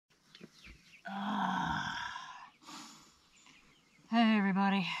Hey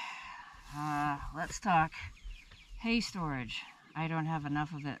everybody, let's talk hay storage. I don't have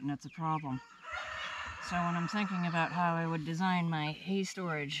enough of it and it's a problem. So when I'm thinking about how I would design my hay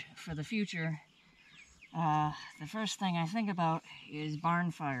storage for the future, the first thing I think about is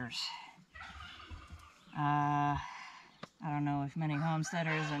barn fires. I don't know if many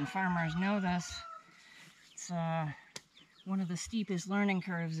homesteaders and farmers know this. It's one of the steepest learning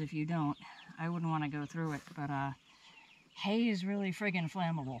curves if you don't. I wouldn't want to go through it, but hay is really friggin'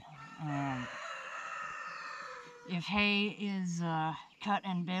 flammable. If hay is cut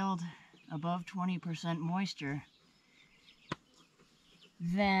and baled above 20% moisture,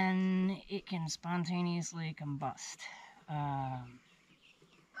 then it can spontaneously combust.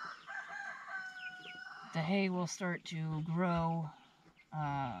 The hay will start to grow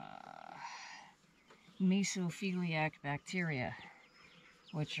mesophiliac bacteria,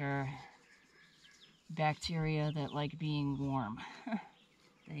 which are bacteria that like being warm.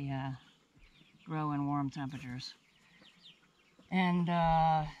 They grow in warm temperatures. And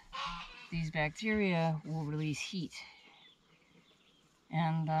these bacteria will release heat.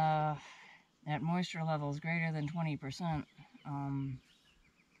 And at moisture levels greater than 20%,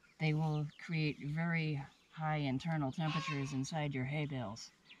 they will create very high internal temperatures inside your hay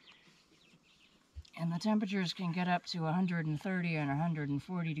bales. And the temperatures can get up to 130 and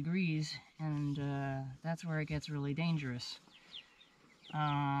 140 degrees, and that's where it gets really dangerous.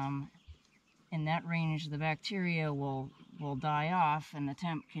 In that range, the bacteria will die off and the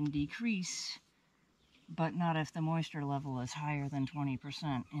temp can decrease, but not if the moisture level is higher than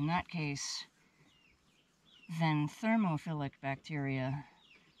 20%. In that case, then thermophilic bacteria,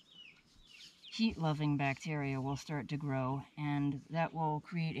 heat-loving bacteria, will start to grow, and that will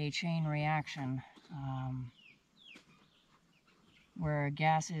create a chain reaction where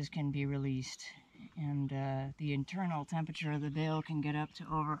gases can be released, and the internal temperature of the bale can get up to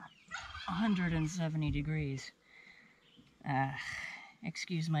over 170 degrees.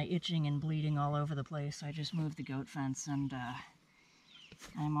 Excuse my itching and bleeding all over the place. I just moved the goat fence and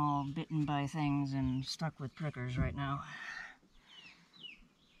I'm all bitten by things and stuck with prickers right now.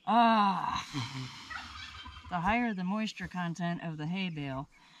 The higher the moisture content of the hay bale,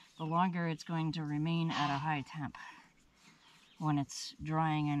 the longer it's going to remain at a high temp when it's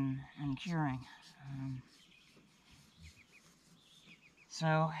drying and curing.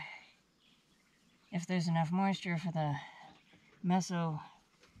 So if there's enough moisture for the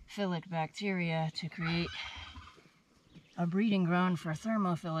mesophilic bacteria to create a breeding ground for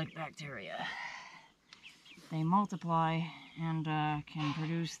thermophilic bacteria, they multiply and can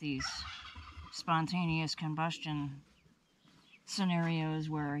produce these spontaneous combustion scenarios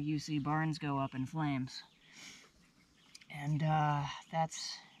where you see barns go up in flames. And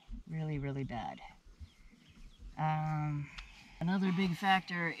that's really, really bad. Another big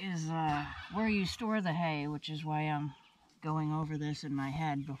factor is where you store the hay, which is why I'm going over this in my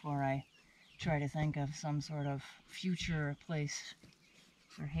head before I try to think of some sort of future place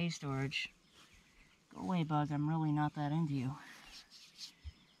for hay storage. Go away, bug, I'm really not that into you.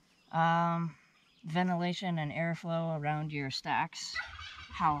 Ventilation and airflow around your stacks,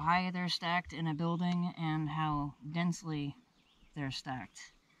 how high they're stacked in a building and how densely they're stacked,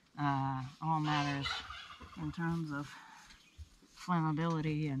 all matters in terms of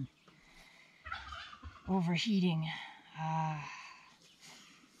flammability and overheating.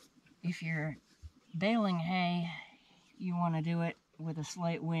 If you're baling hay, you want to do it with a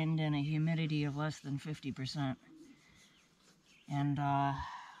slight wind and a humidity of less than 50%. And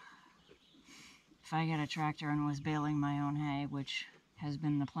if I get a tractor and was baling my own hay, which has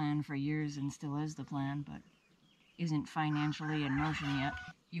been the plan for years and still is the plan, but isn't financially in motion yet,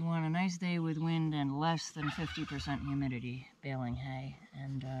 you want a nice day with wind and less than 50% humidity baling hay,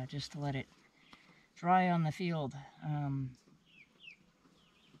 and just to let it dry on the field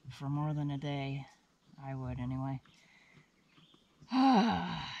for more than a day. I would anyway.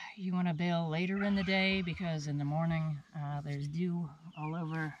 You want to bale later in the day because in the morning there's dew all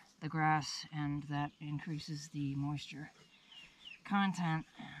over the grass and that increases the moisture content.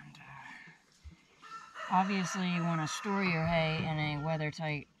 And obviously you want to store your hay in a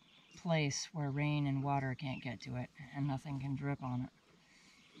weather-tight place where rain and water can't get to it and nothing can drip on it.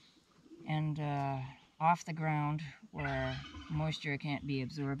 And off the ground where moisture can't be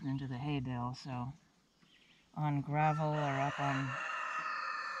absorbed into the hay bale, so on gravel or up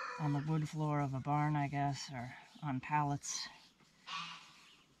on the wood floor of a barn, I guess, or on pallets.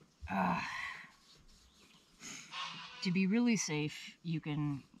 To be really safe, you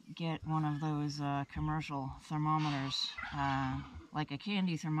can get one of those commercial thermometers, like a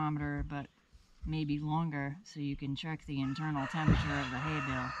candy thermometer, but maybe longer, so you can check the internal temperature of the hay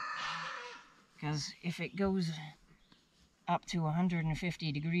bale. Because if it goes up to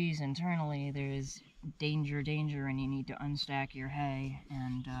 150 degrees internally, there's danger, and you need to unstack your hay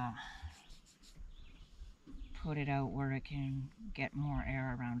and put it out where it can get more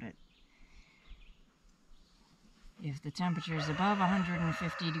air around it. If the temperature is above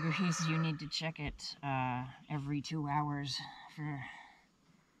 150 degrees, you need to check it every 2 hours for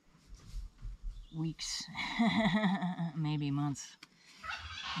weeks, maybe months,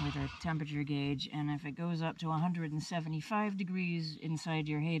 with a temperature gauge. And if it goes up to 175 degrees inside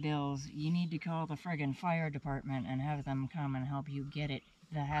your hay bales, you need to call the friggin' fire department and have them come and help you get it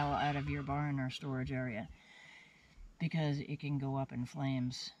the hell out of your barn or storage area, because it can go up in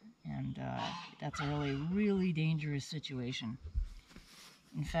flames, and that's a really dangerous situation.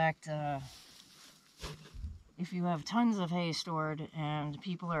 In fact, if you have tons of hay stored and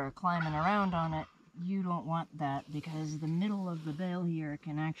people are climbing around on it, you don't want that, because the middle of the bale here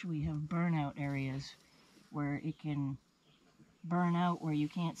can actually have burnout areas where it can burn out where you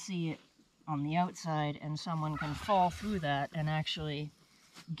can't see it on the outside, and someone can fall through that and actually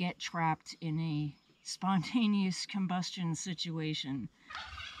get trapped in a spontaneous combustion situation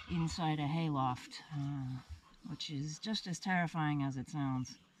inside a hayloft, which is just as terrifying as it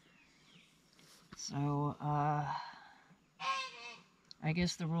sounds. So, I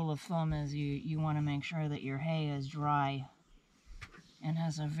guess the rule of thumb is you want to make sure that your hay is dry and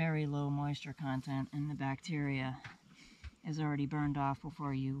has a very low moisture content, and the bacteria is already burned off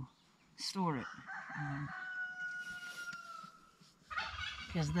before you store it.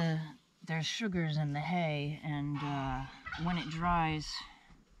 Because there's sugars in the hay, and when it dries,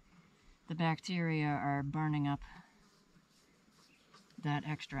 the bacteria are burning up that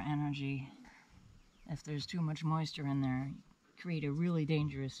extra energy. If there's too much moisture in there, create a really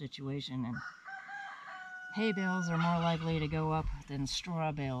dangerous situation, and hay bales are more likely to go up than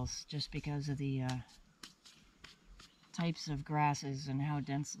straw bales, just because of the types of grasses and how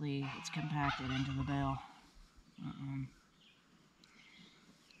densely it's compacted into the bale.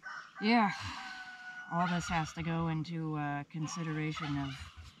 Yeah, all this has to go into consideration of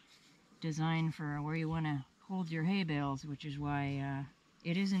design for where you want to hold your hay bales, which is why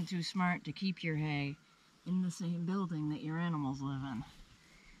it isn't too smart to keep your hay in the same building that your animals live in.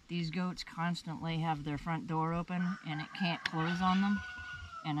 These goats constantly have their front door open and it can't close on them,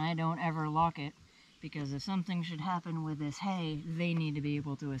 and I don't ever lock it, because if something should happen with this hay, they need to be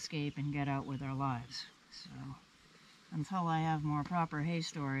able to escape and get out with their lives. So until I have more proper hay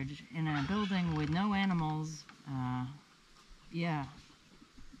storage in a building with no animals, yeah,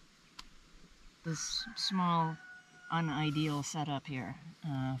 this small unideal setup here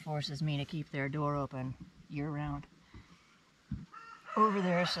forces me to keep their door open year-round over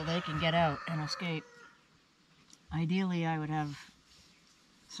there so they can get out and escape. Ideally, I would have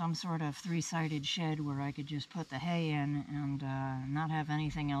some sort of three-sided shed where I could just put the hay in and not have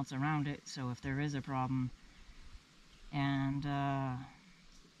anything else around it, so if there is a problem and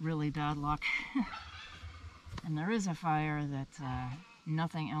really bad luck and there is a fire, that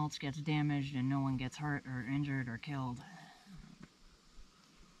nothing else gets damaged and no one gets hurt or injured or killed.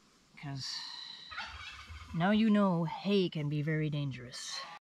 Because now you know hay can be very dangerous.